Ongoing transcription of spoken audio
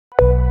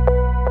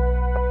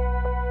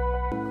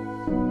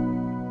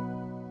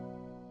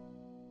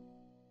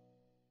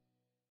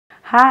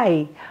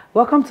Hi,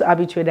 welcome to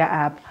ABiTrader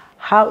app,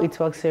 how it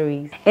works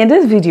series. In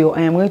this video,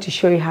 I am going to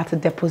show you how to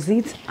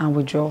deposit and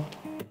withdraw.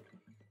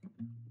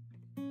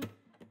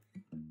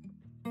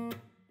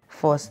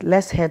 First,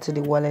 let's head to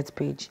the wallet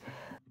page.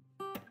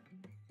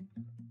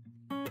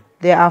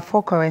 There are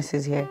 4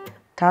 currencies here: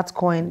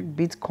 TATCOIN,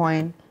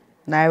 Bitcoin,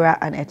 NAIRA,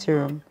 and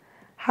ETHEREUM.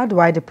 How do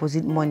I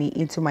deposit money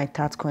into my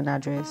TATCOIN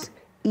address?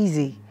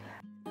 Easy.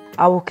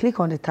 I will click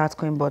on the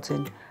TATCOIN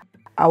button.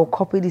 I will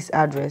copy this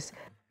address,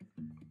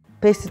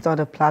 paste it on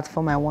the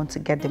platform I want to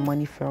get the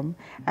money from,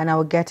 and I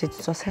will get it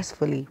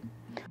successfully.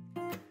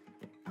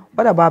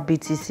 What about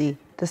BTC?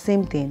 The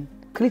same thing.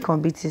 Click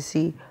on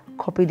BTC,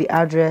 copy the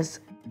address,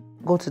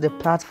 go to the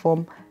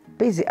platform,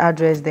 paste the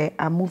address there,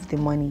 and move the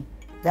money.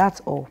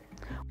 That's all.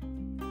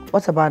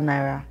 What about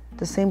NAIRA?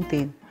 The same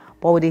thing,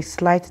 but with a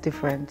slight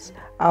difference.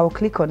 I will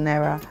click on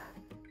NAIRA,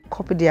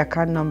 copy the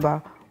account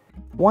number.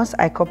 Once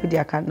I copy the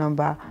account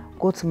number,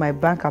 go to my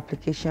bank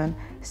application,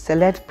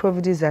 select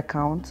Providence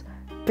account,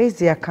 paste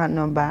the account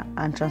number,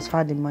 and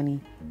transfer the money.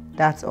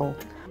 That's all.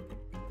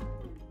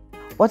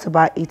 What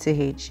about ETH?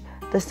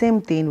 The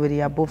same thing with the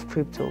above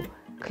crypto.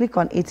 Click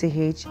on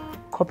ETH,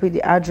 copy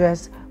the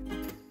address,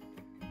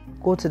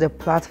 go to the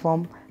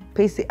platform,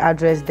 paste the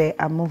address there,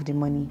 and move the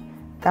money.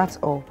 That's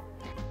all.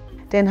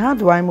 Then how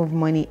do I move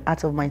money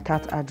out of my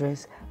TAT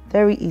address?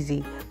 Very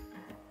easy.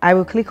 I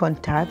will click on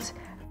TAT,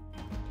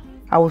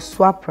 I will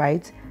swipe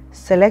right,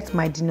 select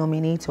my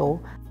denominator.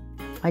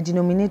 My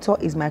denominator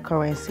is my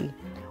currency.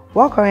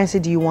 What currency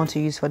do you want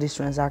to use for this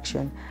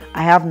transaction?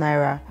 I have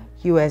NAIRA,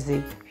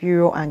 USD,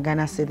 Euro, and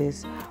Ghana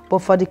cedis. But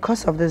for the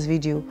cost of this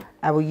video,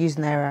 I will use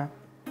NAIRA.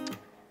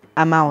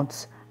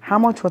 Amount. How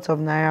much worth of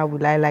NAIRA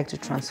would I like to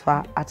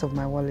transfer out of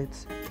my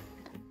wallet?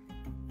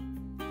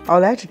 I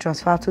would like to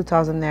transfer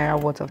 2,000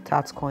 NAIRA worth of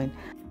TATCOIN.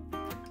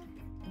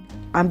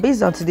 And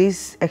based on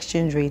today's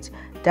exchange rate,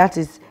 that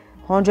is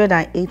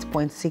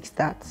 108.6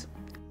 TAT.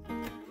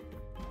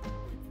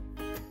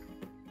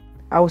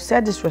 I will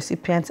set this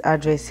recipient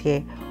address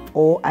here,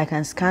 or I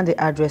can scan the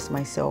address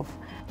myself.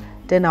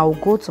 Then I will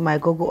go to my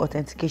Google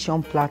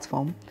authentication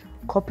platform,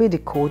 copy the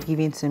code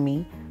given to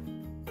me,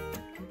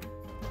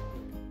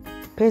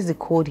 paste the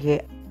code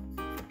here,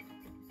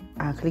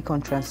 and click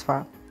on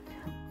transfer.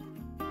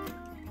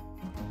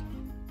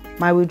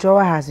 My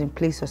withdrawal has been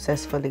placed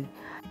successfully.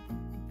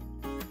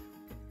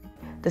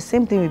 The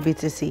same thing with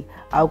BTC.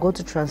 I'll go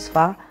to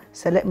transfer,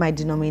 select my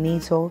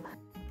denominator,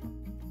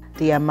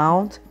 the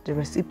amount, the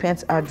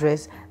recipient's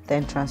address,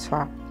 then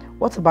transfer.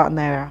 What about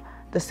NAIRA?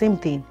 The same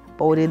thing,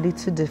 but with a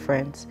little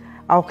difference.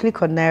 I'll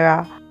click on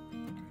NAIRA,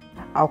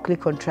 I'll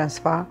click on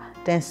transfer,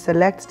 then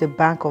select the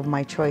bank of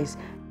my choice,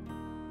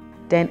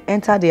 then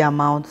enter the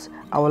amount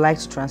I would like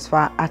to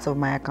transfer out of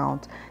my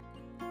account,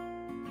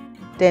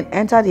 then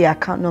enter the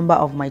account number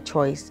of my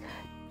choice,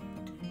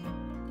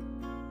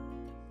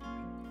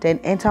 then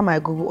enter my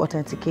Google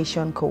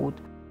authentication code,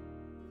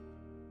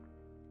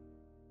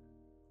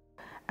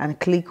 and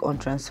click on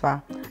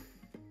transfer.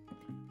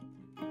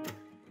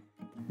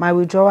 My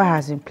withdrawal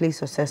has been placed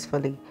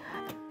successfully.